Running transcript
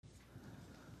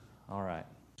All right.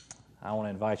 I want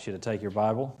to invite you to take your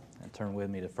Bible and turn with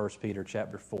me to 1 Peter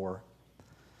chapter 4.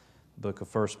 Book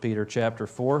of 1 Peter chapter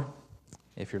 4.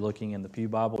 If you're looking in the Pew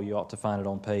Bible, you ought to find it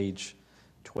on page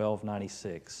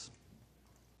 1296.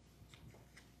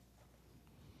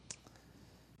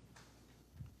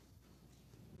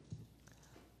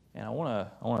 And I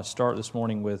want to start this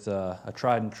morning with a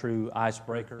tried and true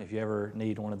icebreaker. If you ever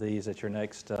need one of these at your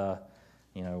next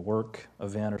work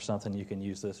event or something, you can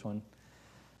use this one.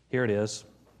 Here it is.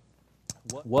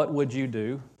 What would you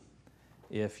do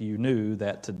if you knew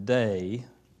that today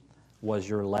was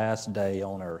your last day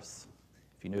on earth?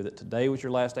 If you knew that today was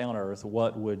your last day on earth,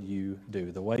 what would you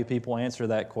do? The way people answer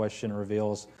that question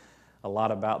reveals a lot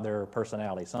about their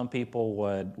personality. Some people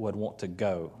would want to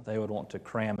go. They would want to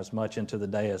cram as much into the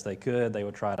day as they could. They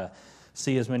would try to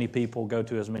see as many people, go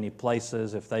to as many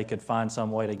places. If they could find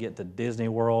some way to get to Disney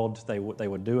World, they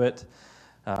would do it.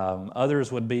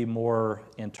 Others would be more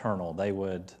internal. They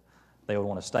would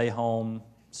want to stay home,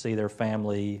 see their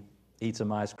family, eat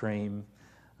some ice cream,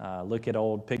 look at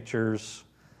old pictures,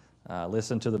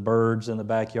 listen to the birds in the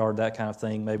backyard, that kind of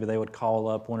thing. Maybe they would call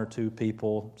up one or two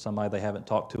people, somebody they haven't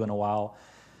talked to in a while.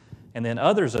 And then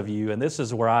others of you, and this is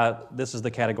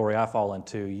the category I fall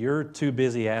into, you're too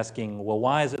busy asking, well,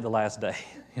 why is it the last day?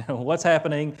 What's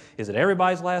happening? Is it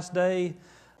everybody's last day?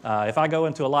 If I go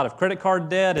into a lot of credit card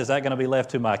debt, is that going to be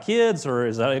left to my kids, or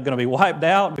is that going to be wiped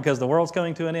out because the world's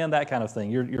coming to an end? That kind of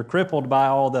thing. You're crippled by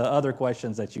all the other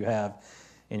questions that you have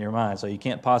in your mind, so you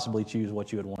can't possibly choose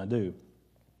what you would want to do.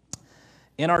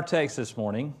 In our text this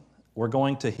morning, we're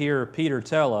going to hear Peter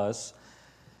tell us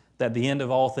that the end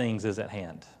of all things is at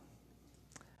hand.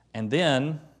 And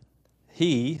then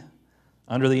he,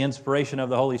 under the inspiration of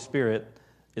the Holy Spirit,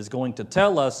 is going to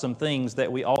tell us some things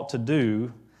that we ought to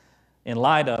do in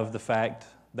light of the fact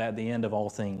that the end of all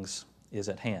things is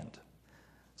at hand.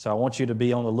 So I want you to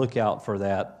be on the lookout for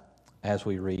that as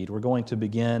we read. We're going to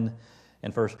begin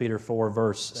in 1 Peter 4,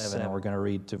 verse 7, and we're going to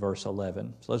read to verse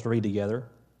 11. So let's read together.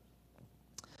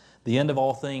 The end of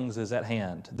all things is at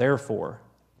hand. Therefore,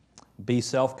 be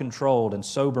self-controlled and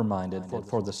sober-minded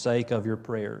for the sake of your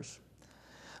prayers.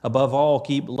 Above all,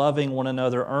 keep loving one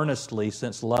another earnestly,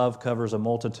 since love covers a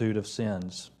multitude of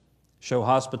sins. Show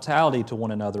hospitality to one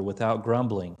another without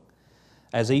grumbling.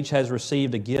 As each has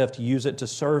received a gift, use it to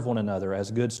serve one another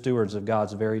as good stewards of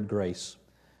God's varied grace.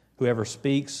 Whoever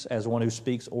speaks, as one who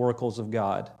speaks oracles of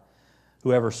God.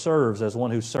 Whoever serves, as one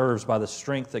who serves by the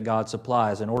strength that God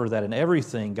supplies, in order that in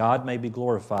everything God may be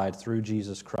glorified through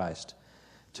Jesus Christ.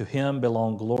 To Him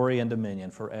belong glory and dominion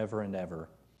forever and ever.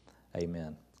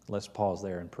 Amen. Let's pause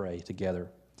there and pray together.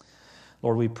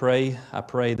 Lord, I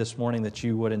pray this morning that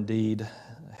you would indeed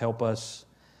help us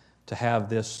to have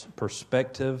this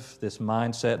perspective, this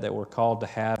mindset that we're called to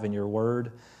have in your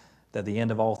word, that the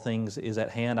end of all things is at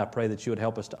hand. I pray that you would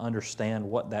help us to understand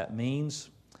what that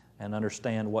means and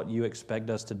understand what you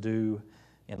expect us to do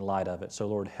in light of it. So,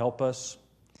 Lord, help us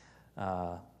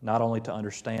not only to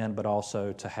understand, but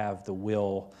also to have the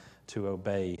will to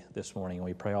obey this morning. And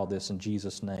we pray all this in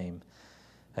Jesus' name.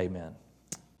 Amen.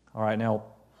 All right, now,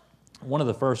 one of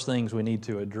the first things we need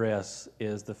to address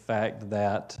is the fact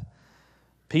that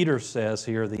Peter says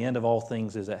here, the end of all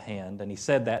things is at hand, and he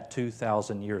said that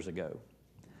 2,000 years ago.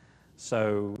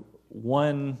 So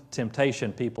one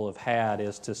temptation people have had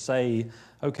is to say,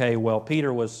 okay, well,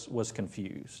 Peter was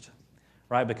confused,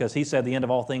 right? Because he said the end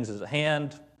of all things is at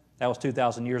hand. That was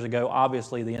 2,000 years ago.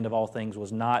 Obviously, the end of all things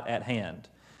was not at hand.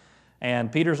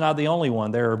 And Peter's not the only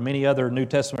one. There are many other New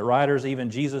Testament writers, even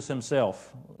Jesus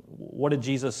himself. What did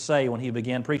Jesus say when he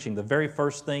began preaching? The very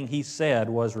first thing he said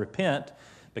was, repent,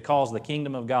 because the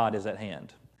kingdom of God is at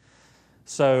hand.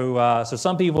 So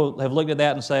some people have looked at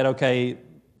that and said, okay,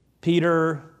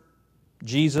 Peter,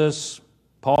 Jesus,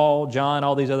 Paul, John,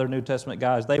 all these other New Testament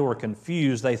guys, they were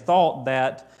confused. They thought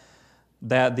that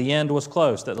the end was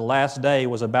close, that the last day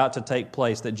was about to take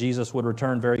place, that Jesus would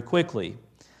return very quickly.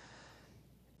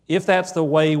 If that's the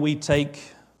way we take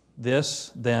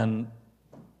this, then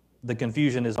the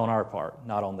confusion is on our part,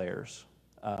 not on theirs.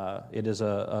 It is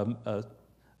a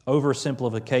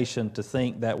oversimplification to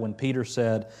think that when Peter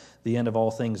said the end of all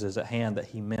things is at hand, that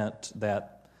he meant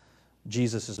that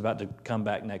Jesus is about to come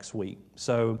back next week.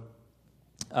 So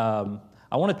I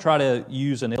want to try to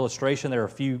use an illustration. There are a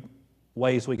few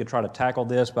ways we could try to tackle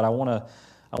this, but I want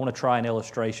to try an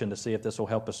illustration to see if this will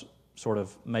help us sort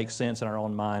of make sense in our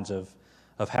own minds of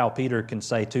how Peter can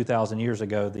say 2,000 years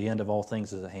ago, the end of all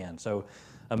things is at hand. So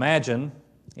imagine,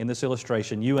 in this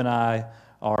illustration, you and I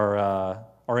are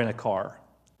in a car,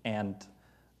 and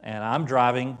I'm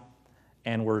driving,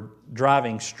 and we're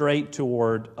driving straight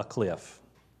toward a cliff.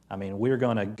 I mean, we're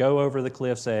going to go over the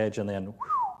cliff's edge and then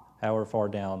however far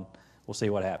down. We'll see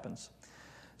what happens.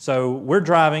 So we're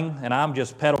driving, and I'm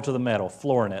just pedal to the metal,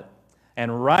 flooring it.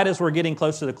 And right as we're getting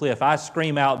close to the cliff, I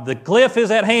scream out, "The cliff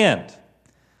is at hand!"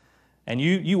 And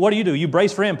you what do? You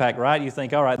brace for impact, right? You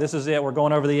think, all right, this is it, we're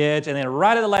going over the edge. And then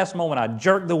right at the last moment, I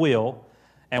jerk the wheel,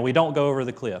 and we don't go over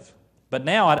the cliff. But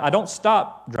now I don't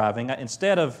stop driving.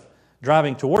 Instead of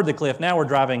driving toward the cliff, now we're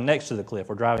driving next to the cliff.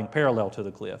 We're driving parallel to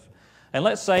the cliff. And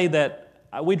let's say that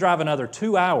we drive another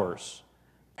 2 hours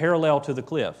parallel to the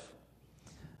cliff.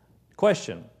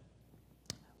 Question,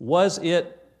 was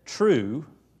it true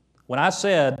when I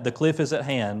said the cliff is at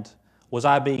hand, was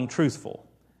I being truthful?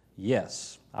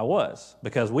 Yes, I was,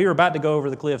 because we were about to go over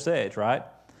the cliff's edge, right?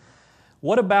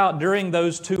 What about during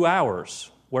those 2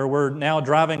 hours where we're now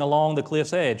driving along the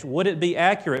cliff's edge? Would it be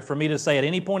accurate for me to say at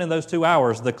any point in those 2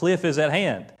 hours, the cliff is at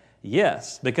hand?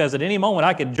 Yes, because at any moment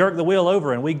I could jerk the wheel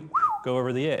over and we go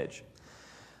over the edge.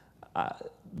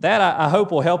 That I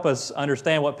hope will help us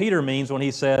understand what Peter means when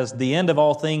he says the end of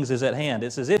all things is at hand.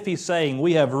 It's as if he's saying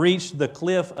we have reached the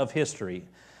cliff of history.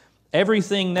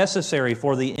 Everything necessary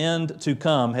for the end to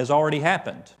come has already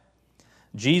happened.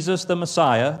 Jesus the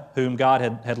Messiah, whom God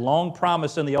had long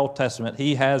promised in the Old Testament,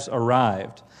 He has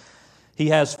arrived. He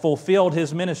has fulfilled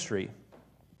His ministry.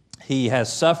 He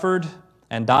has suffered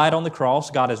and died on the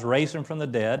cross. God has raised Him from the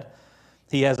dead.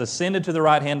 He has ascended to the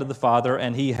right hand of the Father,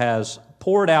 and He has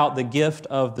poured out the gift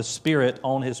of the Spirit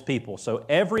on His people. So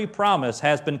every promise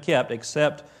has been kept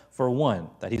except for one,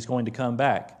 that He's going to come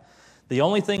back. The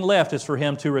only thing left is for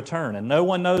Him to return, and no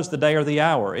one knows the day or the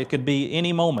hour. It could be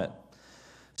any moment.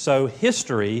 So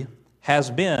history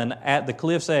has been at the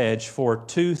cliff's edge for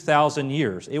 2,000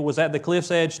 years. It was at the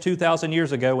cliff's edge 2,000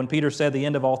 years ago when Peter said the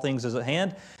end of all things is at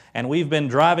hand, and we've been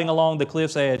driving along the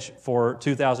cliff's edge for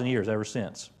 2,000 years ever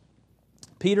since.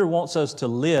 Peter wants us to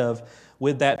live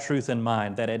with that truth in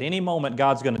mind, that at any moment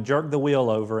God's going to jerk the wheel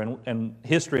over and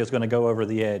history is going to go over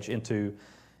the edge into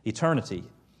eternity.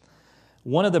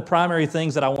 One of the primary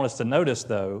things that I want us to notice,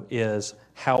 though, is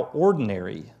how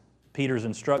ordinary Peter's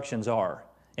instructions are.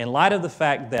 In light of the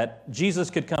fact that Jesus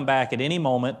could come back at any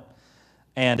moment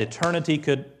and eternity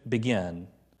could begin,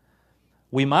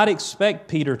 we might expect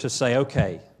Peter to say,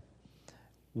 okay,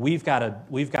 we've got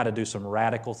to do some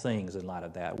radical things in light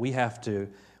of that. We have to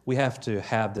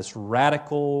have these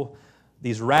radical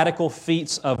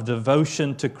feats of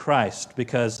devotion to Christ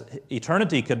because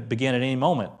eternity could begin at any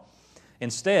moment.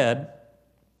 Instead,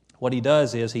 what he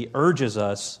does is he urges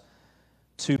us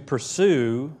to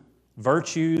pursue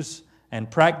virtues and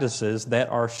practices that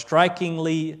are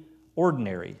strikingly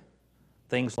ordinary.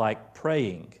 Things like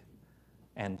praying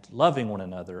and loving one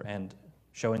another and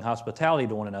showing hospitality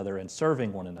to one another and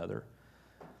serving one another.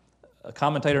 A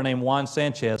commentator named Juan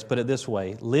Sanchez put it this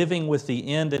way: living with the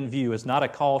end in view is not a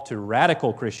call to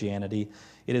radical Christianity,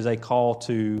 it is a call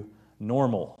to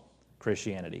normal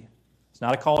Christianity. It's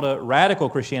not a call to radical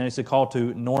Christianity, it's a call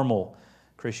to normal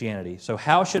Christianity. So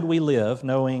how should we live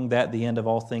knowing that the end of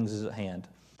all things is at hand?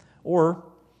 Or,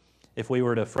 if we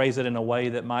were to phrase it in a way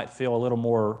that might feel a little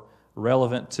more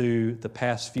relevant to the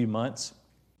past few months,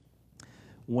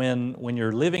 when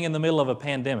you're living in the middle of a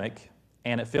pandemic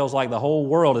and it feels like the whole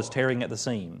world is tearing at the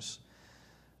seams,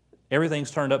 everything's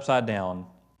turned upside down,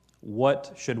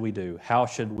 what should we do? How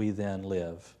should we then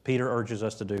live? Peter urges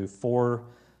us to do 4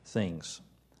 things.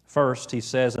 First, he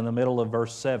says in the middle of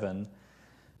verse 7,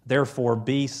 "Therefore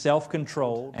be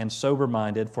self-controlled and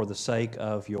sober-minded for the sake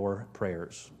of your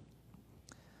prayers."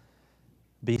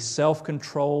 Be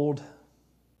self-controlled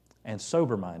and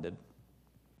sober-minded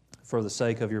for the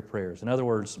sake of your prayers. In other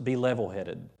words, be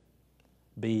level-headed.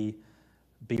 Be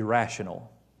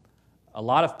rational. A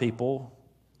lot of people,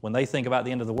 when they think about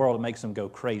the end of the world, it makes them go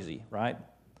crazy, right?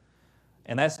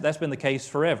 And that's been the case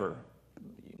forever.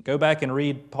 Go back and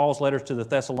read Paul's letters to the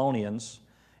Thessalonians,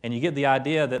 and you get the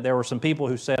idea that there were some people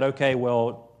who said, okay,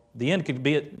 well, the end could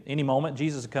be at any moment.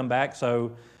 Jesus would come back,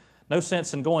 so no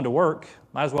sense in going to work.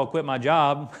 Might as well quit my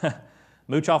job,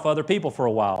 mooch off other people for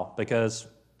a while, because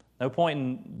no point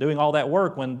in doing all that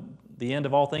work when the end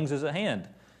of all things is at hand.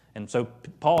 And so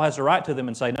Paul has to write to them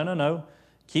and say, no,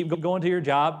 keep going to your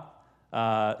job.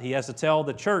 He has to tell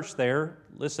the church there,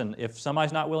 listen, if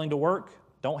somebody's not willing to work,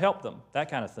 don't help them,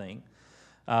 that kind of thing.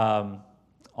 On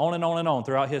and on and on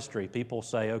throughout history, people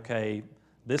say, okay,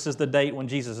 this is the date when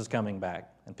Jesus is coming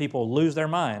back. And people lose their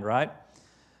mind, right?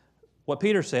 What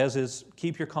Peter says is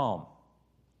keep your calm.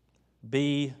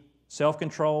 Be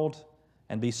self-controlled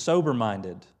and be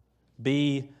sober-minded.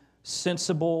 Be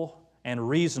sensible and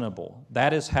reasonable.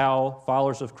 That is how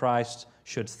followers of Christ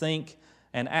should think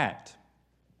and act.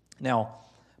 Now,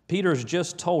 Peter's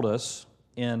just told us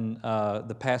in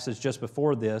the passage just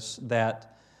before this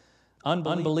that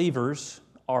Unbelievers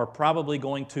are probably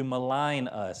going to malign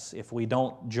us if we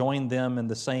don't join them in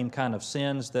the same kind of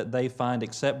sins that they find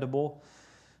acceptable.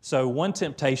 So one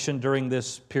temptation during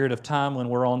this period of time when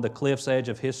we're on the cliff's edge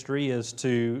of history is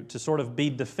to sort of be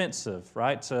defensive,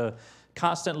 right? To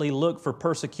constantly look for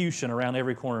persecution around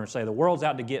every corner and say, the world's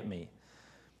out to get me.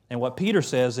 And what Peter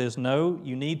says is, no,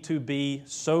 you need to be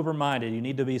sober-minded. You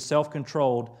need to be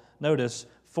self-controlled. Notice,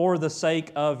 for the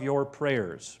sake of your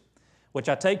prayers, which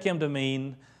I take him to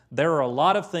mean there are a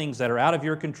lot of things that are out of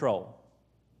your control.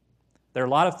 There are a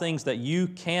lot of things that you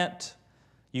can't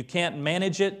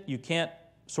manage it. You can't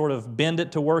sort of bend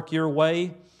it to work your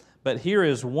way. But here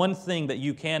is one thing that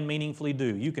you can meaningfully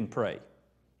do. You can pray.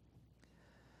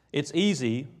 It's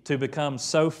easy to become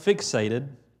so fixated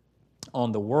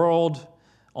on the world,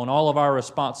 on all of our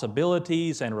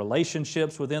responsibilities and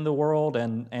relationships within the world,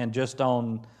 and just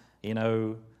on,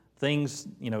 things,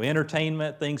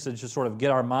 entertainment, things that just sort of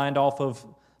get our mind off of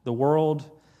the world,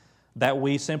 that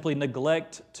we simply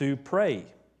neglect to pray.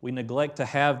 We neglect to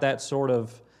have that sort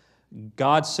of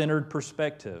God-centered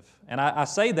perspective. And I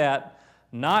say that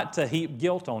not to heap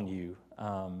guilt on you.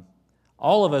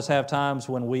 All of us have times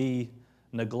when we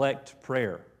neglect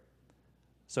prayer.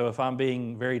 So if I'm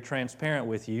being very transparent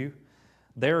with you,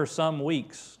 there are some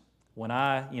weeks when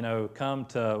I, come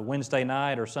to Wednesday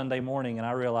night or Sunday morning and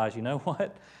I realize, you know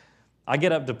what? I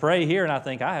get up to pray here and I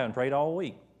think I haven't prayed all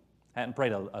week. I hadn't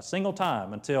prayed a single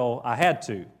time until I had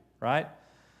to, right?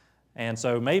 And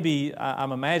so maybe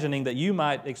I'm imagining that you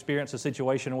might experience a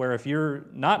situation where if you're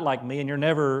not like me and you're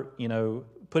never,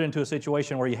 put into a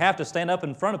situation where you have to stand up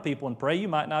in front of people and pray, you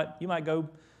might go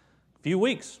a few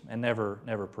weeks and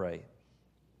never pray.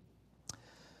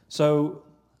 So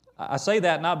I say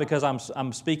that not because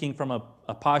I'm speaking from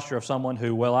a posture of someone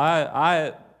who, well,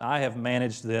 I have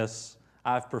managed this,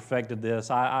 I've perfected this,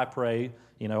 I pray,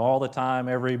 all the time,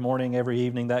 every morning, every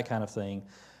evening, that kind of thing.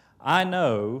 I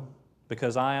know,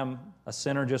 because I am a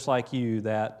sinner just like you,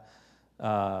 that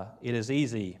it is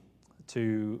easy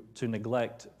to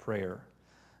neglect prayer.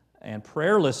 And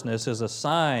prayerlessness is a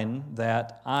sign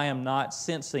that I am not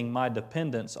sensing my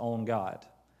dependence on God.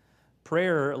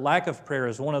 Lack of prayer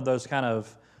is one of those kind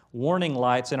of warning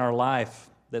lights in our life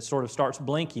that sort of starts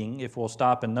blinking if we'll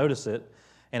stop and notice it.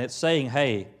 And it's saying,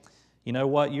 hey, you know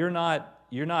what, you're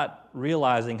not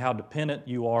realizing how dependent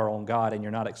you are on God, and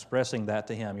you're not expressing that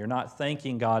to Him. You're not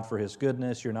thanking God for His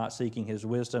goodness. You're not seeking His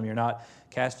wisdom. You're not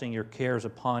casting your cares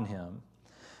upon Him.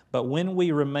 But when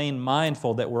we remain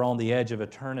mindful that we're on the edge of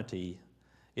eternity,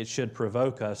 it should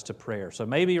provoke us to prayer. So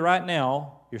maybe right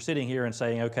now you're sitting here and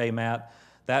saying, okay, Matt,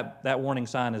 that warning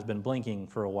sign has been blinking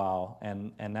for a while,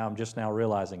 and now I'm just now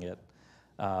realizing it.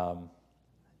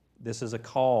 This is a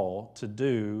call to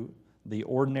do the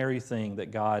ordinary thing that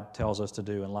God tells us to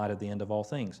do in light of the end of all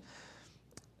things.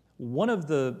 One of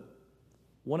the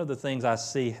things I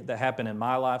see that happen in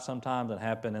my life sometimes and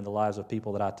happen in the lives of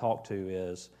people that I talk to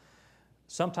is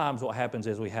sometimes what happens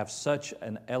is we have such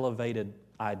an elevated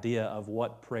idea of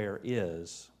what prayer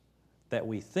is that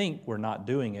we think we're not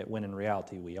doing it when in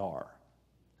reality we are.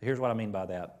 Here's what I mean by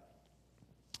that.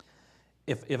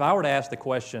 If I were to ask the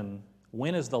question,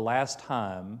 when is the last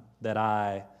time that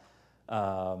I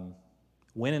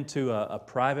went into a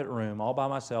private room all by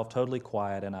myself, totally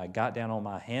quiet, and I got down on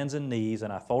my hands and knees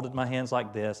and I folded my hands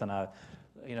like this and I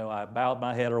bowed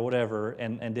my head or whatever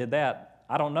and did that,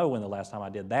 I don't know when the last time I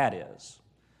did that is.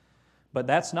 But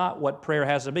that's not what prayer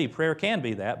has to be. Prayer can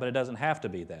be that, but it doesn't have to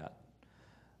be that.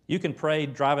 You can pray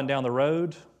driving down the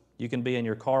road. You can be in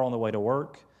your car on the way to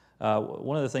work.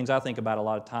 One of the things I think about a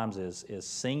lot of times is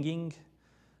singing.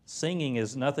 Singing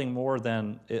is nothing more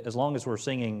than, as long as we're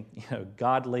singing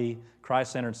godly,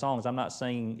 Christ-centered songs. I'm not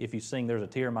saying if you sing there's a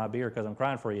tear in my beer because I'm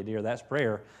crying for you, dear, that's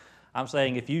prayer. I'm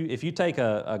saying if you take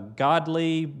a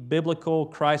godly, biblical,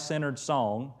 Christ-centered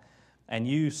song and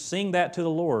you sing that to the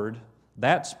Lord,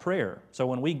 that's prayer. So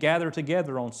when we gather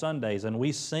together on Sundays and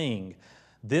we sing,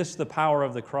 "This the power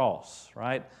of the cross,"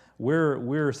 right?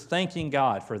 We're thanking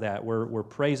God for that. We're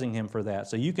praising Him for that.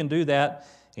 So you can do that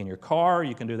in your car.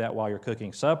 You can do that while you're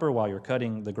cooking supper, while you're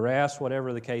cutting the grass,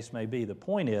 whatever the case may be. The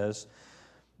point is,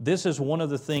 this is one of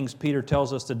the things Peter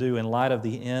tells us to do in light of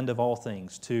the end of all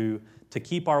things, to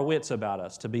keep our wits about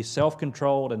us, to be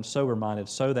self-controlled and sober-minded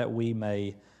so that we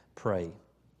may pray.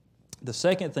 The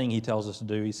second thing he tells us to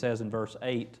do, he says in verse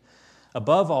 8,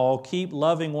 above all, keep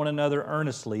loving one another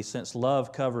earnestly, since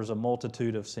love covers a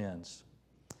multitude of sins.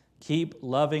 Keep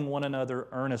loving one another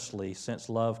earnestly, since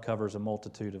love covers a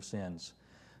multitude of sins.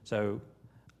 So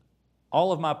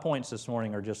all of my points this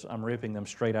morning are just, I'm ripping them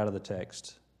straight out of the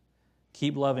text.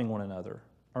 Keep loving one another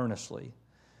earnestly.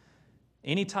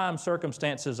 Anytime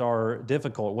circumstances are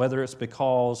difficult, whether it's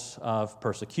because of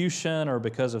persecution or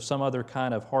because of some other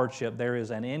kind of hardship, there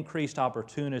is an increased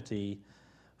opportunity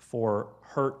for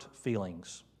hurt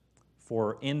feelings,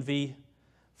 for envy,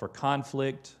 for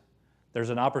conflict.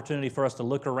 There's an opportunity for us to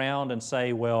look around and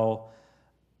say, well,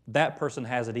 that person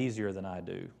has it easier than I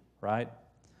do, right?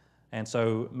 And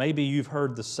so maybe you've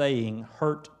heard the saying,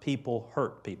 hurt people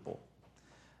hurt people.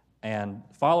 And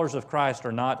followers of Christ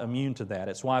are not immune to that.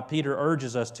 It's why Peter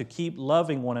urges us to keep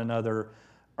loving one another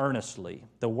earnestly.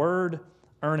 The word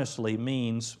earnestly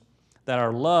means that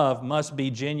our love must be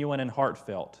genuine and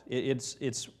heartfelt.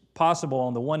 It's possible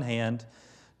on the one hand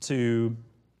to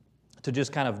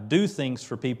just kind of do things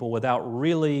for people without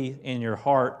really in your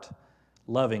heart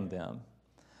loving them.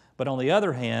 But on the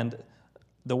other hand,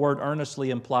 the word earnestly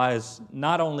implies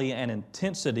not only an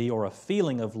intensity or a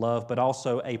feeling of love, but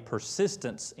also a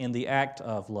persistence in the act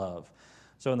of love.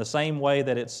 So in the same way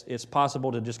that it's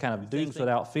possible to just kind of do things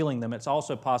without feeling them, it's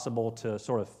also possible to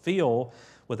sort of feel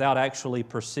without actually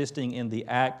persisting in the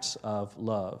acts of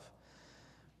love.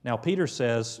 Now, Peter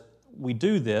says, we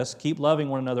do this, keep loving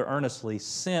one another earnestly,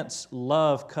 since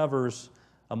love covers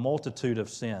a multitude of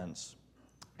sins.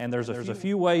 And there's a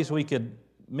few ways we could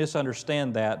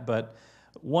misunderstand that, but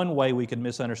one way we could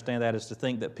misunderstand that is to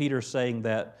think that Peter's saying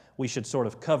that we should sort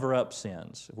of cover up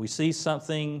sins. If we see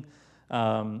something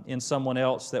in someone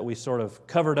else that we sort of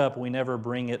covered up, we never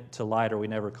bring it to light or we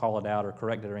never call it out or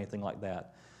correct it or anything like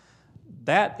that.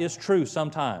 That is true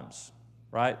sometimes,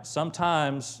 right?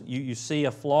 Sometimes you see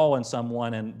a flaw in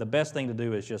someone and the best thing to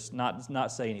do is just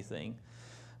not say anything.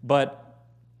 But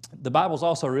the Bible's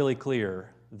also really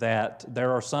clear that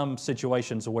there are some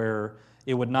situations where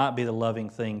it would not be the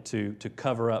loving thing to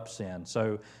cover up sin.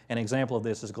 So an example of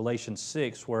this is Galatians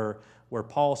 6, where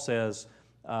Paul says,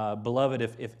 Beloved,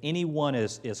 if anyone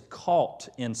is caught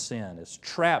in sin, is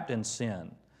trapped in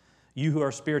sin, you who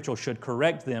are spiritual should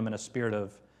correct them in a spirit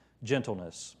of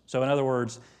gentleness. So in other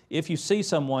words, if you see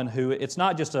someone who, it's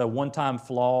not just a one-time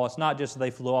flaw, it's not just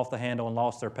they flew off the handle and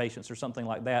lost their patience or something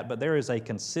like that, but there is a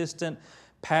consistent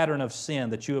pattern of sin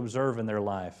that you observe in their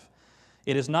life.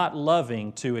 It is not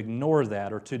loving to ignore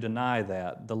that or to deny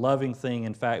that. The loving thing,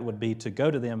 in fact, would be to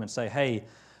go to them and say, hey,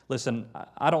 listen,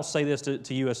 I don't say this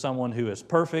to you as someone who is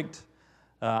perfect.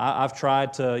 I've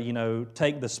tried to,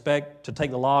 take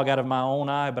the log out of my own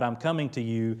eye, but I'm coming to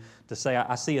you to say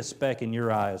I see a speck in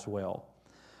your eye as well.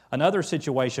 Another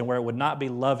situation where it would not be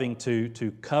loving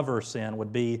to cover sin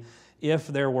would be if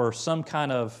there were some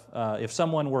kind of, if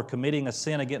someone were committing a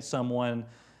sin against someone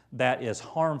that is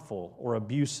harmful or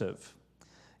abusive.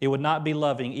 It would not be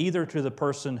loving either to the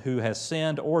person who has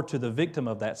sinned or to the victim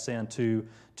of that sin to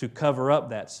cover up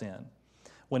that sin.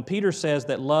 When Peter says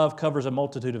that love covers a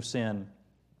multitude of sin,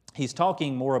 he's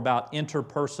talking more about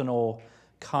interpersonal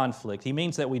conflict. He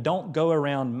means that we don't go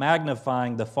around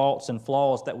magnifying the faults and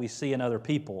flaws that we see in other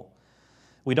people.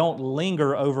 We don't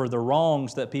linger over the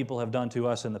wrongs that people have done to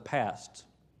us in the past.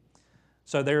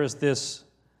 So there is this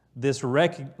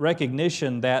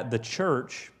recognition that the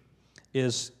church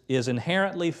is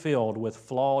inherently filled with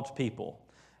flawed people,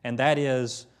 and that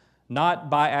is not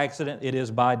by accident, it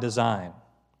is by design.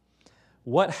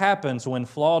 What happens when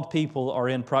flawed people are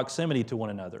in proximity to one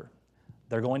another?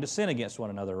 They're going to sin against one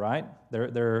another, right?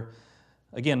 They're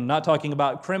again, not talking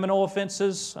about criminal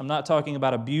offenses. I'm not talking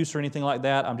about abuse or anything like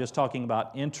that. I'm just talking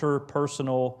about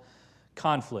interpersonal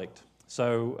conflict.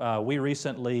 So we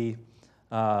recently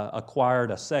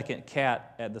acquired a second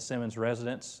cat at the Simmons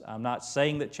residence. I'm not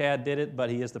saying that Chad did it, but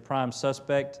he is the prime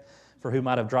suspect for who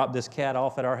might have dropped this cat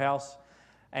off at our house.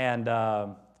 And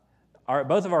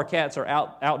both of our cats are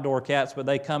outdoor cats, but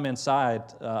they come inside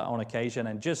on occasion.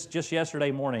 And just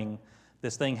yesterday morning,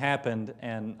 this thing happened,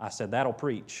 and I said, that'll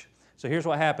preach. So here's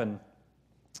what happened.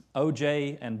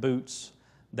 OJ and Boots,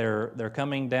 they're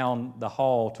coming down the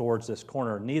hall towards this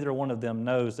corner. Neither one of them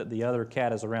knows that the other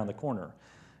cat is around the corner.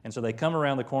 And so they come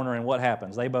around the corner, and what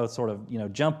happens? They both sort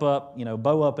of, jump up,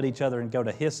 bow up at each other and go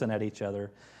to hissing at each other.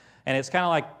 And it's kind of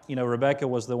like, Rebecca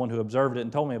was the one who observed it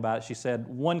and told me about it. She said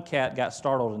one cat got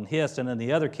startled and hissed, and then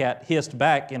the other cat hissed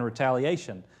back in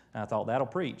retaliation. And I thought, that'll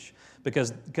preach.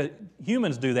 Because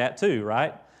humans do that too,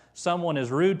 right? Someone is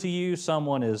rude to you,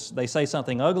 they say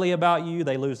something ugly about you,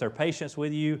 they lose their patience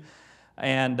with you.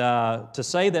 And to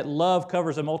say that love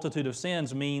covers a multitude of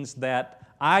sins means that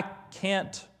I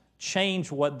can't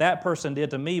change what that person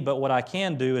did to me, but what I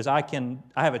can do is I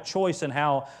have a choice in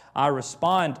how I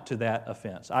respond to that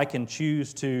offense. I can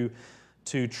choose to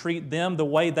treat them the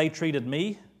way they treated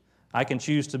me. I can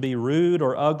choose to be rude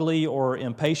or ugly or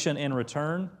impatient in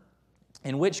return,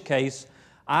 in which case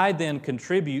I then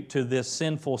contribute to this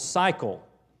sinful cycle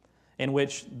in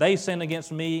which they sin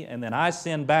against me, and then I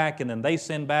sin back, and then they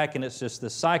sin back, and it's just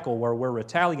this cycle where we're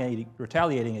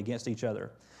retaliating against each other.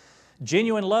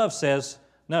 Genuine love says,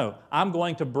 no, I'm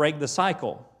going to break the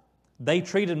cycle. They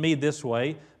treated me this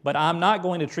way, but I'm not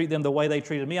going to treat them the way they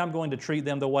treated me. I'm going to treat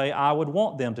them the way I would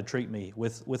want them to treat me,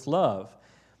 with love.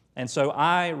 And so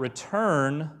I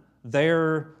return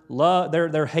their love,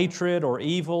 their hatred or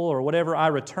evil or whatever, I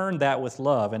return that with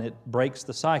love, and it breaks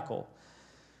the cycle.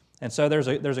 And so there's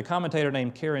a commentator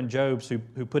named Karen Jobes who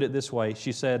put it this way.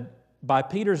 She said, by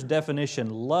Peter's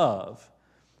definition, love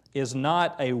is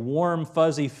not a warm,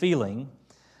 fuzzy feeling,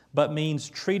 but means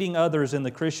treating others in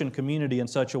the Christian community in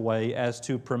such a way as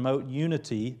to promote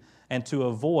unity and to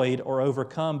avoid or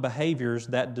overcome behaviors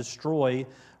that destroy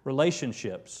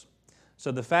relationships.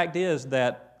 So the fact is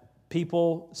that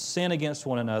people sin against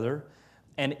one another,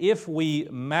 and if we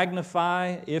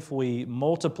magnify, if we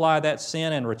multiply that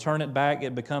sin and return it back,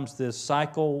 it becomes this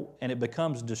cycle and it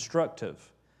becomes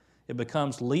destructive. It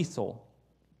becomes lethal.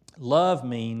 Love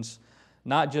means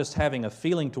not just having a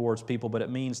feeling towards people, but it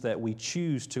means that we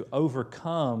choose to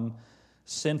overcome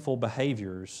sinful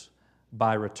behaviors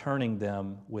by returning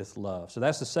them with love. So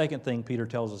that's the second thing Peter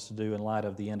tells us to do in light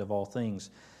of the end of all things.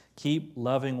 Keep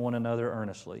loving one another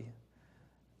earnestly.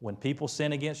 When people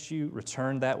sin against you,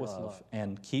 return that with love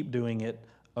and keep doing it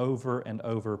over and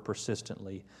over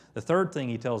persistently. The third thing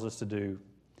he tells us to do,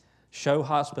 show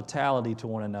hospitality to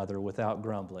one another without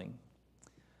grumbling.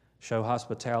 Show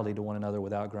hospitality to one another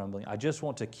without grumbling. I just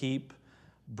want to keep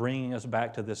bringing us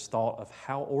back to this thought of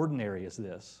how ordinary is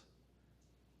this?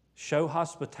 Show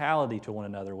hospitality to one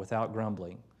another without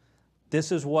grumbling.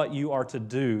 This is what you are to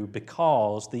do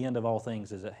because the end of all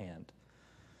things is at hand.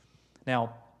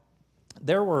 Now,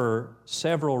 there were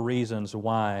several reasons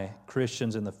why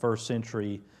Christians in the first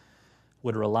century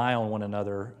would rely on one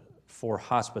another for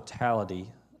hospitality.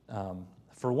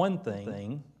 For one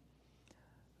thing,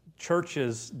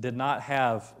 churches did not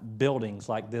have buildings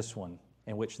like this one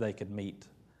in which they could meet.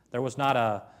 There was not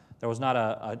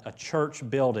a church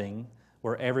building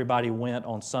where everybody went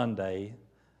on Sunday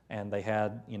and they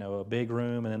had, a big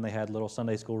room and then they had little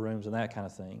Sunday school rooms and that kind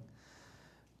of thing.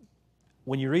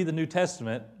 When you read the New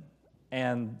Testament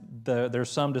and there's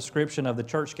some description of the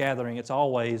church gathering, it's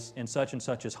always in such and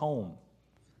such's home,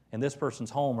 in this person's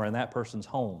home or in that person's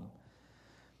home.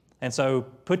 And so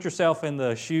put yourself in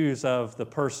the shoes of the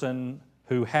person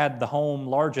who had the home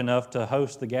large enough to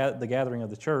host the gathering of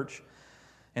the church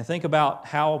and think about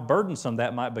how burdensome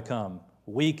that might become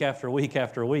week after week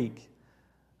after week.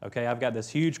 Okay, I've got this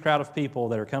huge crowd of people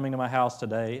that are coming to my house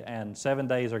today, and 7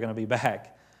 days are going to be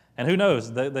back. And who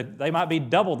knows, they might be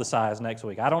double the size next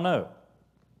week. I don't know.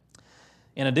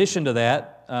 In addition to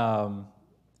that,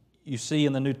 you see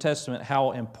in the New Testament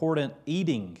how important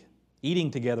eating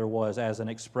together was as an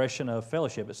expression of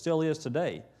fellowship. It still is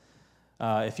today.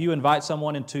 If you invite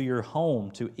someone into your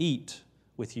home to eat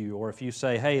with you, or if you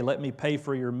say, hey, let me pay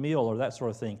for your meal, or that sort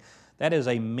of thing, that is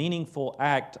a meaningful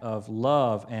act of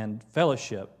love and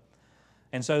fellowship.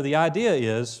 And so the idea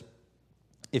is,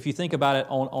 if you think about it,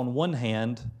 on one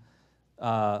hand,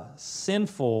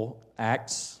 sinful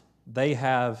acts, they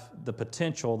have the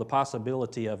potential, the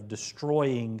possibility of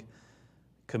destroying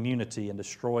community and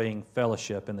destroying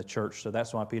fellowship in the church. So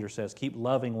that's why Peter says, keep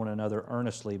loving one another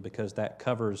earnestly, because that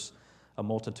covers a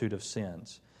multitude of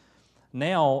sins.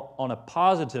 Now, on a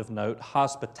positive note,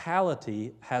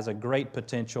 hospitality has a great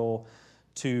potential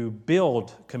to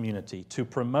build community, to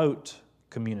promote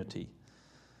community.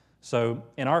 So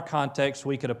in our context,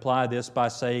 we could apply this by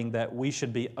saying that we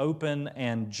should be open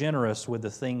and generous with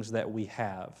the things that we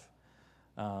have.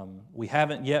 We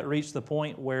haven't yet reached the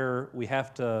point where we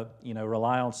have to,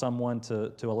 rely on someone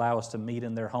to allow us to meet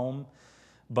in their home,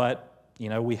 but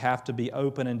we have to be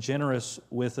open and generous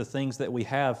with the things that we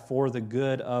have for the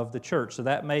good of the church. So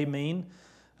that may mean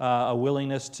a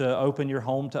willingness to open your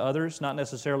home to others, not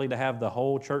necessarily to have the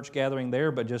whole church gathering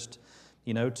there, but just,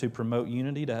 to promote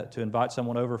unity, to invite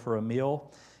someone over for a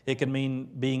meal. It can mean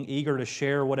being eager to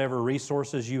share whatever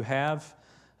resources you have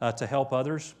to help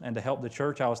others and to help the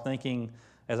church. I was thinking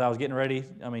as I was getting ready,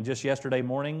 just yesterday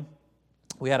morning,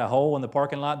 we had a hole in the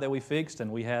parking lot that we fixed,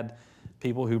 and we had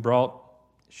people who brought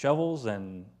shovels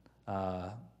and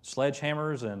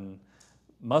sledgehammers and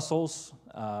muscles.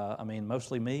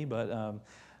 Mostly me, but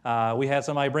we had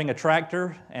somebody bring a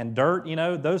tractor and dirt.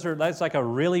 That's like a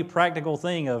really practical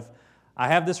thing of, I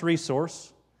have this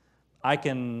resource. I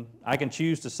can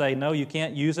choose to say, no, you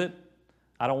can't use it.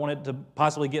 I don't want it to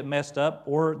possibly get messed up.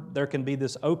 Or there can be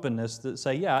this openness that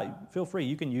say, yeah, feel free,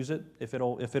 you can use it if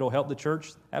it'll help the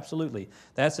church. Absolutely.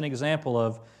 That's an example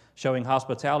of showing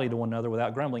hospitality to one another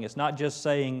without grumbling. It's not just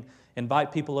saying,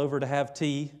 invite people over to have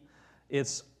tea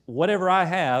It's whatever I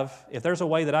have, if there's a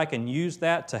way that I can use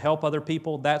that to help other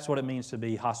people, that's what it means to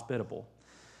be hospitable.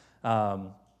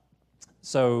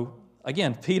 So,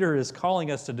 again, Peter is calling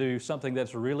us to do something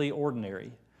that's really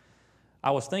ordinary.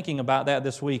 I was thinking about that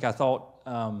this week. I thought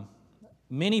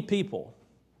many people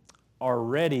are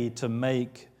ready to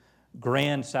make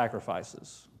grand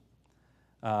sacrifices.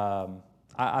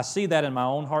 I see that in my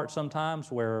own heart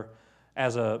sometimes, where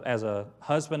as a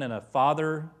husband and a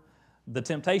father, the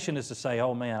temptation is to say,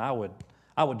 "Oh man,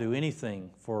 I would do anything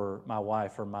for my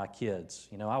wife or my kids.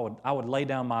 You know, I would lay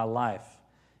down my life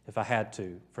if I had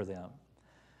to for them."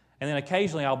 And then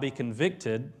occasionally I'll be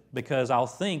convicted because I'll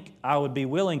think I would be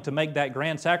willing to make that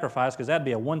grand sacrifice because that'd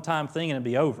be a one-time thing and it'd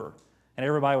be over. And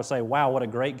everybody would say, "Wow, what a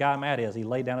great guy Matt is. He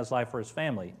laid down his life for his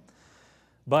family."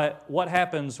 But what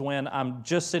happens when I'm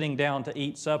just sitting down to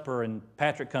eat supper and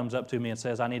Patrick comes up to me and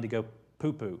says, "I need to go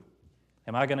poo-poo"?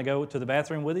 Am I going to go to the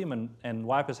bathroom with him and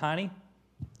wipe his hiney?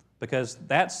 Because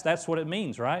that's what it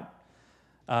means, right?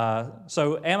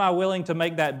 So am I willing to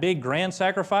make that big grand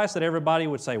sacrifice that everybody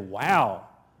would say, "Wow"?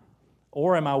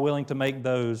 Or am I willing to make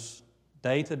those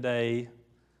day-to-day,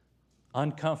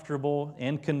 uncomfortable,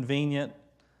 inconvenient,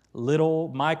 little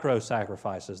micro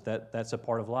sacrifices that's a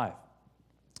part of life?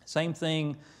 Same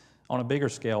thing on a bigger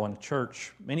scale in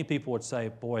church. Many people would say,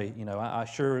 "Boy, you know, I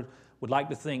sure would like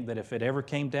to think that if it ever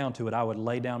came down to it, I would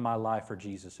lay down my life for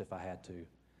Jesus if I had to."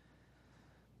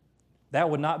 That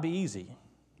would not be easy,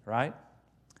 right?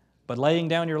 But laying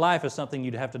down your life is something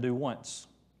you'd have to do once.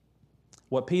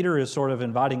 What Peter is sort of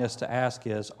inviting us to ask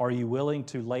is, are you willing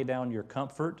to lay down your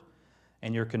comfort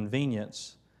and your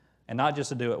convenience, and not just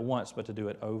to do it once, but to do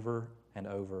it over and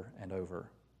over and over?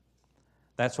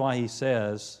 That's why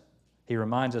he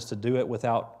reminds us to do it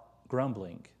without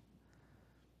grumbling,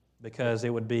 because it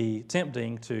would be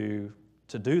tempting to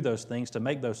do those things, to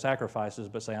make those sacrifices,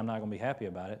 but say, "I'm not going to be happy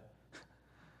about it,"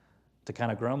 to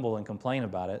kind of grumble and complain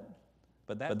about it.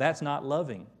 But that's not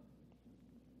loving.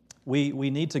 We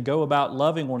need to go about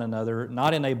loving one another,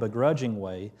 not in a begrudging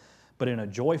way, but in a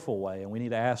joyful way, and we need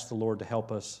to ask the Lord to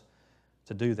help us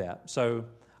to do that. So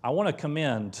I want to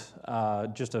commend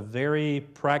just a very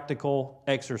practical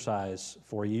exercise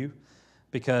for you,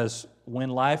 because when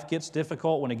life gets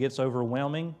difficult, when it gets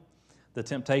overwhelming, the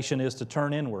temptation is to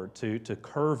turn inward, to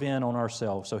curve in on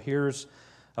ourselves. So here's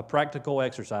a practical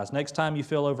exercise. Next time you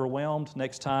feel overwhelmed,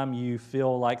 next time you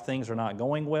feel like things are not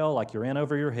going well, like you're in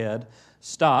over your head,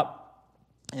 stop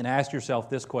and ask yourself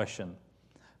this question: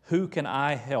 who can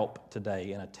I help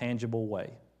today in a tangible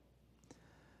way?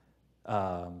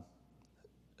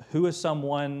 Who is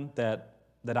someone that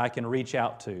I can reach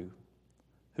out to?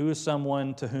 Who is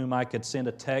someone to whom I could send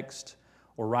a text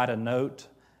or write a note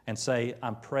and say,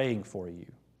 "I'm praying for you"?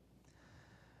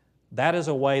 That is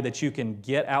a way that you can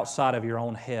get outside of your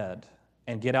own head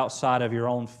and get outside of your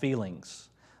own feelings.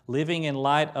 Living in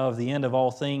light of the end of all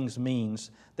things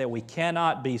means that we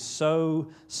cannot be so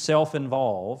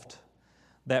self-involved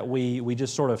that we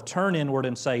just sort of turn inward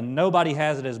and say, "Nobody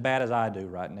has it as bad as I do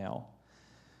right now."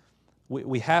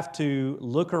 We have to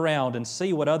look around and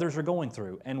see what others are going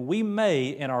through. And we may,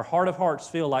 in our heart of hearts,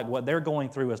 feel like what they're going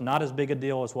through is not as big a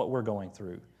deal as what we're going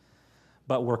through.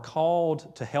 But we're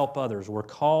called to help others. We're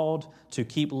called to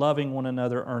keep loving one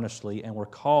another earnestly, and we're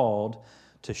called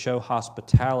to show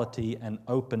hospitality and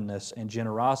openness and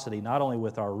generosity, not only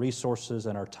with our resources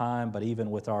and our time, but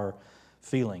even with our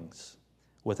feelings,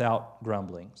 without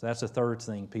grumbling. So that's the third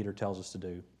thing Peter tells us to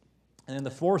do. And then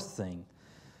the fourth thing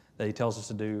that he tells us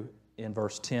to do in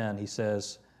verse 10, he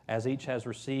says, "As each has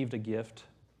received a gift,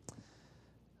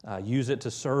 use it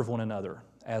to serve one another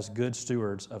as good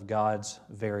stewards of God's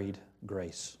varied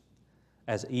grace."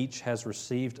 As each has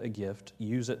received a gift,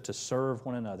 use it to serve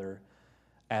one another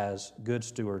as good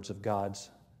stewards of God's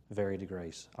varied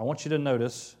grace. I want you to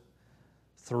notice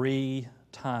 3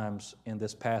 times in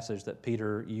this passage that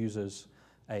Peter uses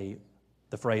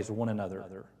the phrase "one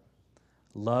another."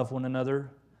 Love one another,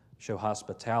 show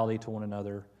hospitality to one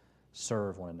another,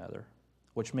 serve one another,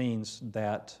 which means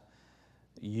that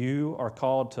you are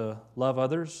called to love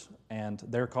others and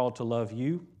they're called to love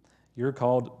you. You're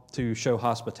called to show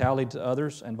hospitality to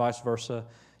others and vice versa.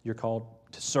 You're called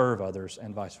to serve others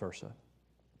and vice versa.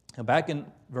 Now back in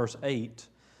verse 8,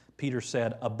 Peter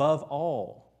said, "Above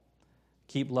all,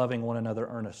 keep loving one another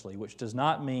earnestly," which does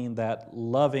not mean that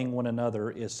loving one another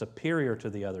is superior to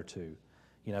the other two.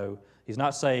 You know, he's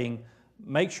not saying,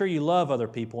 make sure you love other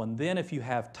people, and then if you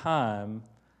have time,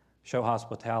 show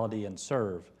hospitality and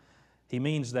serve. He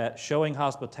means that showing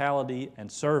hospitality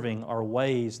and serving are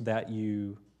ways that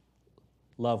you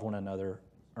love one another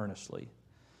earnestly.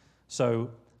 So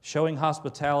showing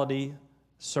hospitality,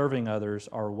 serving others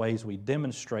are ways we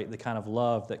demonstrate the kind of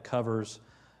love that covers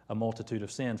a multitude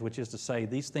of sins, which is to say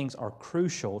these things are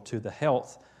crucial to the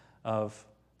health of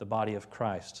the body of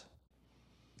Christ.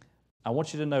 I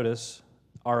want you to notice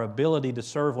our ability to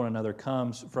serve one another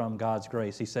comes from God's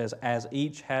grace. He says, as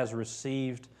each has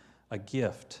received a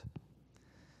gift,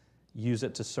 use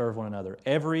it to serve one another.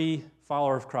 Every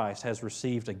follower of Christ has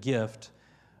received a gift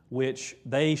which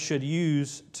they should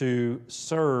use to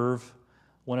serve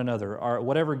one another.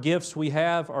 Whatever gifts we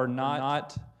have are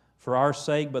not for our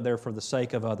sake, but they're for the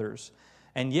sake of others.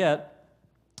 And yet,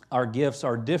 our gifts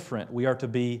are different. We are to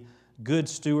be good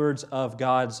stewards of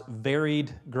God's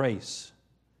varied grace.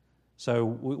 So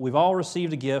we've all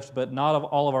received a gift, but not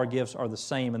all of our gifts are the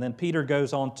same. And then Peter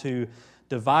goes on to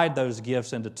divide those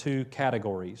gifts into two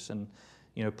categories. And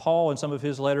Paul, in some of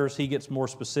his letters, he gets more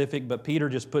specific, but Peter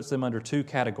just puts them under two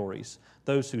categories: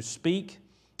 those who speak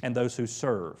and those who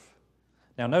serve.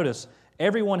 Now notice,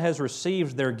 everyone has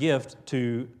received their gift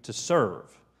to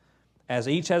serve. As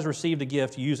each has received a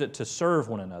gift, use it to serve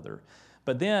one another.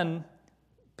 But then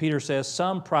Peter says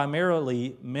some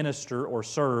primarily minister or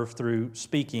serve through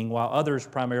speaking, while others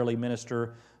primarily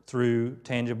minister through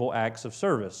tangible acts of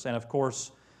service. And of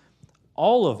course,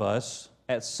 all of us,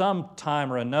 at some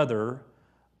time or another,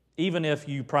 even if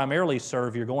you primarily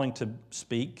serve, you're going to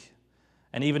speak.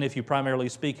 And even if you primarily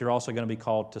speak, you're also going to be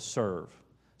called to serve.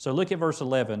 So look at verse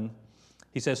 11.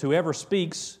 He says, whoever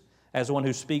speaks as one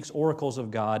who speaks oracles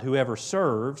of God, whoever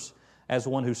serves as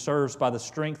one who serves by the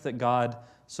strength that God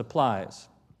supplies.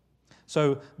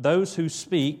 So those who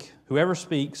speak, whoever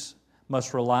speaks,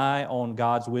 must rely on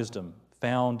God's wisdom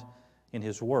found in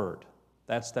His Word.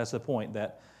 That's the point,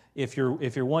 that if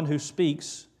you're one who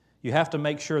speaks, you have to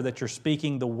make sure that you're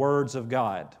speaking the words of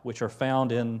God, which are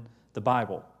found in the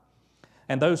Bible.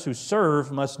 And those who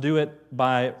serve must do it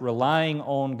by relying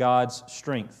on God's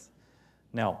strength.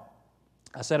 Now,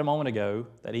 I said a moment ago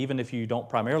that even if you don't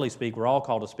primarily speak, we're all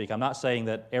called to speak. I'm not saying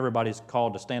that everybody's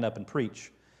called to stand up and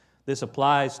preach. This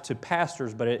applies to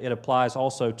pastors, but it applies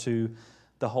also to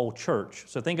the whole church.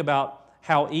 So think about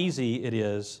how easy it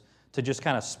is to just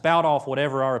kind of spout off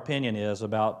whatever our opinion is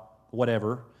about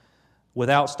whatever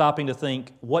without stopping to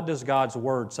think, what does God's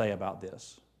Word say about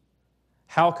this?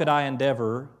 How could I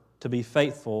endeavor to be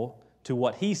faithful to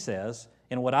what He says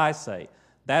and what I say?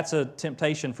 That's a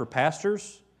temptation for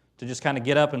pastors, to just kind of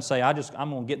get up and say, I'm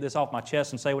going to get this off my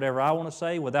chest and say whatever I want to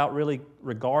say without really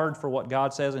regard for what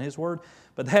God says in His Word.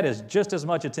 But that is just as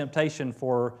much a temptation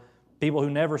for people who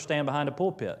never stand behind a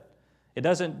pulpit. It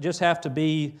doesn't just have to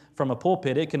be from a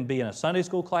pulpit. It can be in a Sunday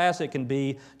school class. It can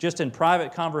be just in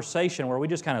private conversation where we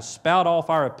just kind of spout off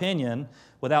our opinion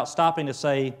without stopping to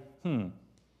say,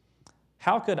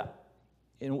 how could,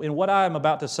 in what I am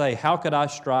about to say, how could I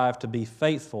strive to be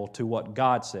faithful to what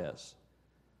God says?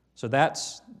 So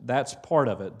that's part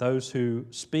of it. Those who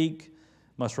speak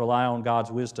must rely on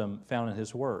God's wisdom found in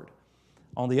His Word.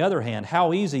 On the other hand,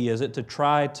 how easy is it to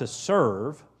try to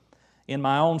serve in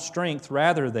my own strength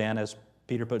rather than, as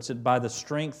Peter puts it, by the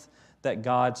strength that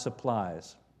God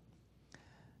supplies?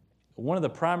 One of the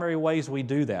primary ways we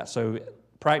do that, so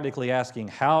practically asking,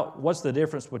 what's the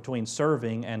difference between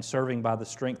serving and serving by the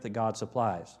strength that God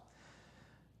supplies?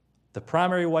 The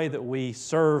primary way that we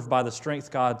serve by the strength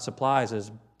God supplies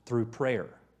is through prayer,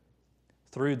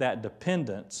 through that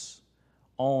dependence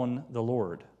on the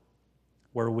Lord,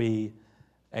 where we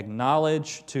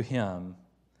acknowledge to Him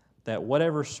that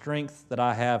whatever strength that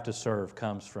I have to serve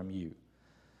comes from You.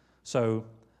 So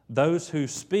those who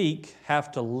speak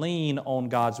have to lean on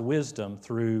God's wisdom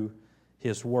through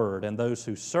His Word, and those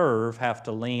who serve have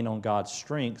to lean on God's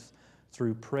strength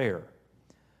through prayer.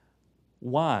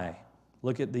 Why?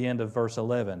 Look at the end of verse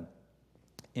 11.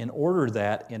 In order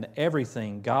that in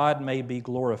everything God may be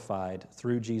glorified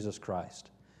through Jesus Christ.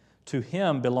 To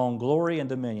Him belong glory and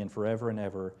dominion forever and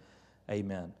ever.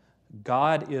 Amen.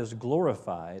 God is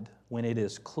glorified when it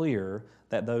is clear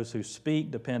that those who speak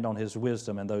depend on His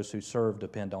wisdom and those who serve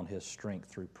depend on His strength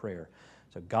through prayer.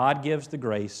 So God gives the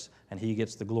grace and He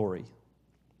gets the glory.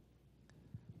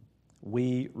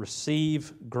 We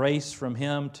receive grace from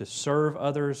Him to serve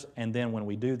others, and then when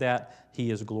we do that, He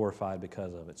is glorified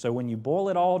because of it. So when you boil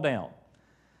it all down,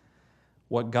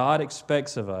 what God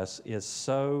expects of us is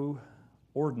so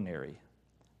ordinary: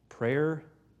 prayer,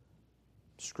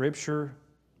 Scripture,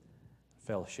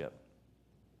 fellowship.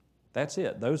 That's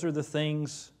it. Those are the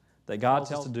things that God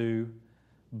tells us to do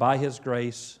by His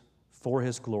grace, for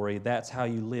His glory. That's how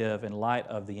you live in light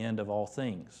of the end of all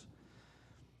things.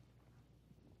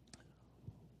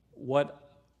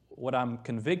 What I'm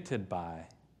convicted by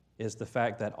is the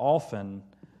fact that often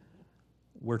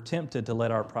we're tempted to let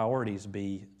our priorities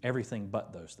be everything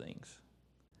but those things.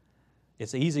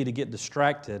 it's easy to get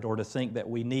distracted or to think that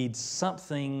we need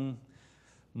something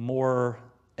more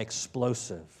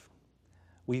explosive.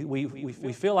 We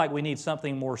feel like we need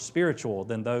something more spiritual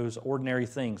than those ordinary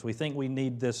things. We think we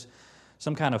need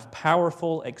some kind of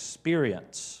powerful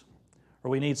experience, or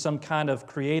we need some kind of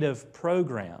creative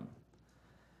program.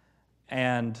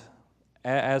 And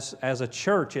as a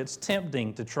church, it's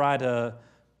tempting to try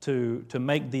to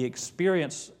make the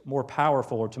experience more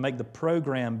powerful or to make the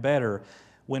program better,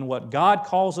 when what God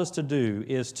calls us to do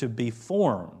is to be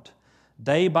formed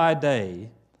day by day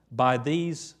by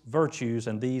these virtues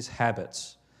and these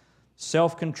habits: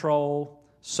 self-control,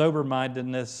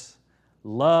 sober-mindedness,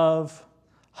 love,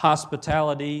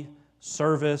 hospitality,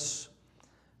 service,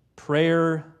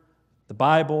 prayer, the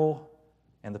Bible,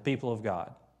 and the people of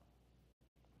God.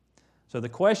 So the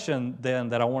question then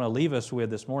that I want to leave us with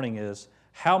this morning is,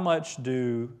 how much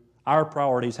do our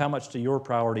priorities, how much do your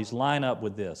priorities line up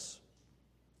with this?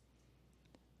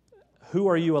 Who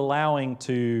are you allowing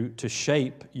to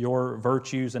shape your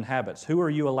virtues and habits? Who are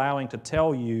you allowing to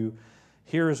tell you,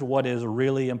 here's what is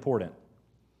really important?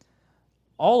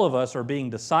 All of us are being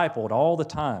discipled all the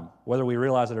time, whether we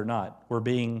realize it or not.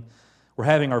 We're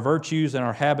having our virtues and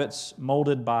our habits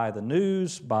molded by the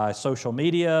news, by social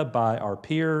media, by our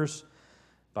peers,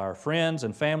 by our friends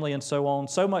and family and so on,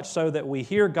 so much so that we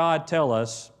hear God tell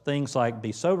us things like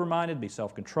be sober-minded, be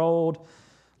self-controlled,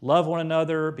 love one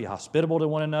another, be hospitable to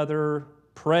one another,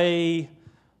 pray,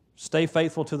 stay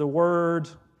faithful to the Word,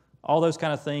 all those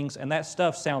kind of things, and that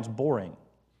stuff sounds boring.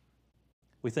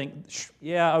 We think,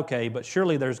 yeah, okay, but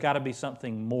surely there's got to be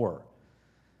something more.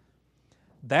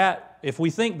 If we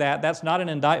think that's not an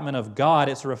indictment of God,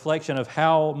 it's a reflection of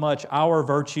how much our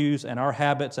virtues and our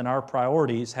habits and our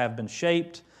priorities have been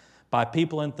shaped by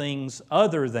people and things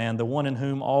other than the one in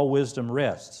whom all wisdom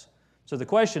rests. So the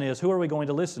question is, who are we going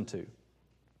to listen to?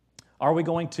 Are we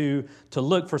going to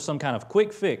look for some kind of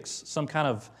quick fix, some kind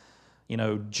of,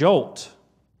 jolt?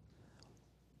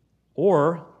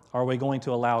 Or are we going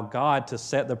to allow God to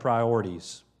set the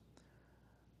priorities?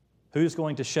 Who's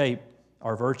going to shape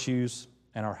our virtues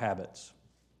and our habits?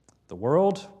 The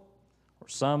world, or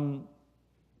some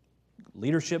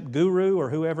leadership guru,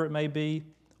 or whoever it may be,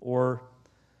 or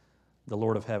the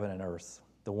Lord of heaven and earth,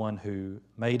 the one who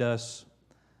made us,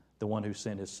 the one who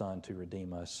sent His Son to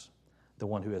redeem us, the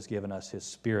one who has given us His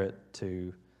Spirit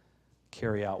to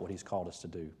carry out what He's called us to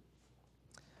do.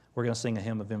 We're going to sing a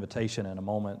hymn of invitation in a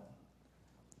moment,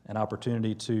 an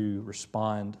opportunity to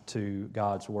respond to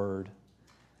God's Word.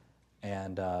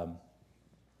 And so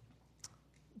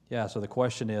the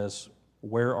question is,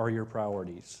 where are your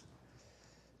priorities?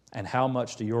 And how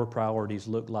much do your priorities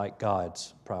look like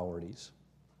God's priorities?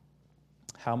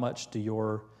 How much do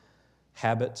your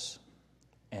habits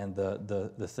and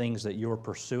the things that you're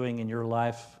pursuing in your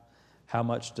life, how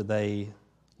much do they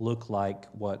look like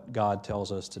what God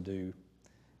tells us to do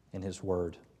in His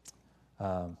Word?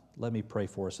 Let me pray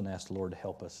for us and ask the Lord to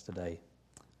help us today.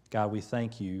 God, we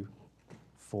thank You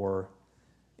for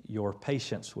Your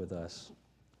patience with us.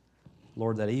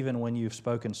 Lord, that even when You've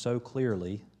spoken so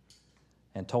clearly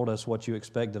and told us what You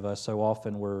expect of us, so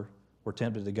often we're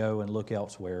tempted to go and look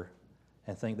elsewhere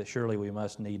and think that surely we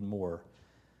must need more.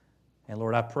 And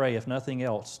Lord, I pray, if nothing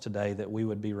else today, that we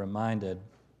would be reminded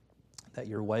that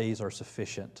Your ways are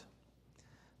sufficient,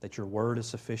 that Your Word is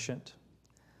sufficient,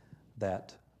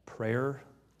 that prayer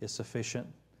is sufficient,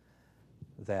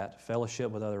 that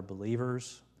fellowship with other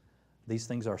believers, these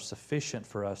things are sufficient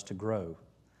for us to grow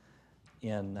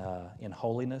in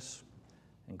holiness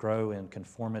and grow in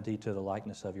conformity to the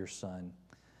likeness of Your Son.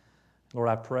 Lord,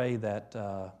 I pray that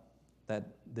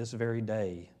this very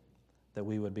day that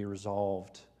we would be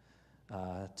resolved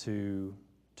to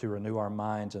renew our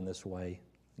minds in this way.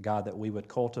 God, that we would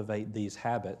cultivate these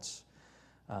habits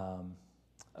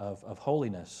of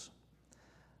holiness.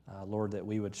 Lord, that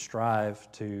we would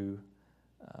strive to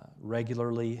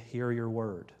regularly hear Your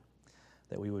Word,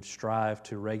 that we would strive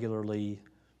to regularly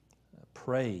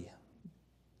pray,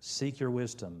 seek Your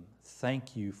wisdom,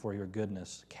 thank You for Your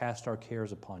goodness, cast our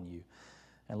cares upon You.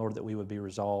 And Lord, that we would be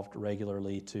resolved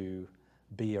regularly to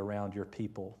be around Your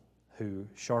people who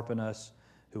sharpen us,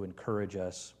 who encourage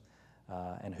us,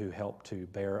 and who help to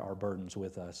bear our burdens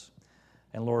with us.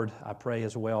 And Lord, I pray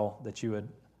as well that You would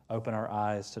open our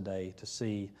eyes today to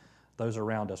see those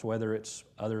around us, whether it's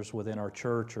others within our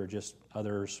church or just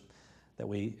others that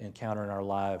we encounter in our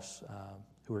lives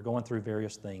who are going through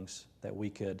various things, that we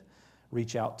could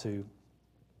reach out to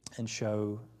and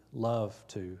show love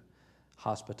to,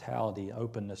 hospitality,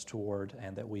 openness toward,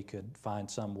 and that we could find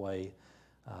some way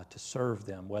to serve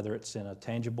them, whether it's in a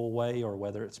tangible way or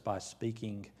whether it's by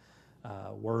speaking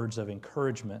words of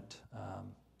encouragement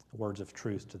words of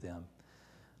truth to them.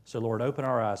 So, Lord, open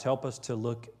our eyes. Help us to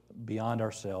look beyond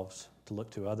ourselves, to look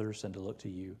to others, and to look to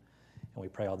you. And we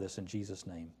pray all this in Jesus'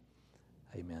 name.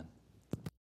 Amen.